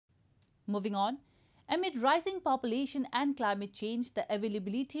Moving on, amid rising population and climate change, the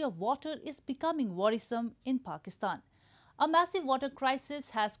availability of water is becoming worrisome in Pakistan. A massive water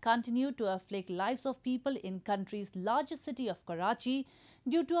crisis has continued to afflict lives of people in country's largest city of Karachi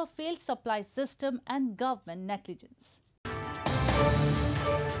due to a failed supply system and government negligence.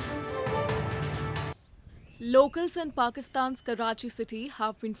 Locals in Pakistan's Karachi city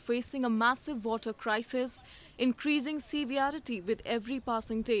have been facing a massive water crisis, increasing severity with every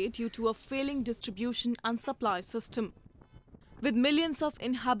passing day due to a failing distribution and supply system. With millions of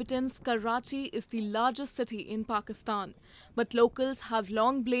inhabitants, Karachi is the largest city in Pakistan. But locals have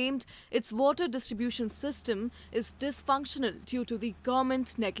long blamed its water distribution system is dysfunctional due to the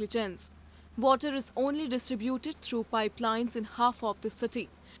government negligence. Water is only distributed through pipelines in half of the city.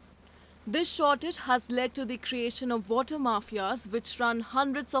 This shortage has led to the creation of water mafias which run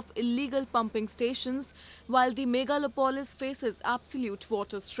hundreds of illegal pumping stations while the megalopolis faces absolute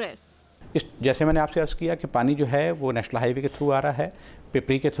water stress. जैसे मैंने आपसे अर्ज़ किया कि पानी जो है वो नेशनल हाईवे के थ्रू आ रहा है,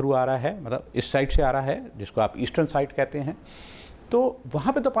 पिपरी के थ्रू आ रहा है, मतलब इस साइड से आ रहा है जिसको आप ईस्टर्न साइड कहते हैं, तो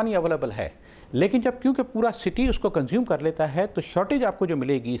वहाँ पे तो पानी अवेलेबल है, लेकिन जब क्योंकि पूरा सिटी उसको कंज्यूम कर लेता है तो शॉर्टेज आपको जो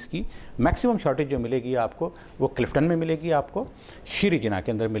मिलेगी इसकी मैक्सिमम शॉर्टेज जो मिलेगी आपको वो क्लिफ्टन में मिलेगी, आपको शीरी जिना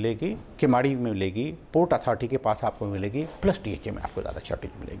के अंदर मिलेगी, किमाड़ी में मिलेगी, पोर्ट अथॉरिटी के पास आपको मिलेगी, प्लस डीएचए में आपको ज़्यादा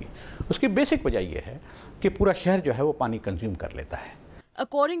शॉर्टेज मिलेगी। उसकी बेसिक वजह ये है कि पूरा शहर जो है वो पानी कंज्यूम कर लेता है।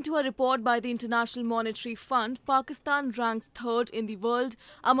 According to a report by the International Monetary Fund, Pakistan ranks third in the world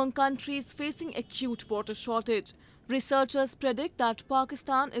among countries facing acute water shortage. Researchers predict that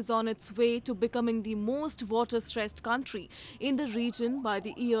Pakistan is on its way to becoming the most water-stressed country in the region by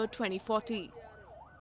the year 2040.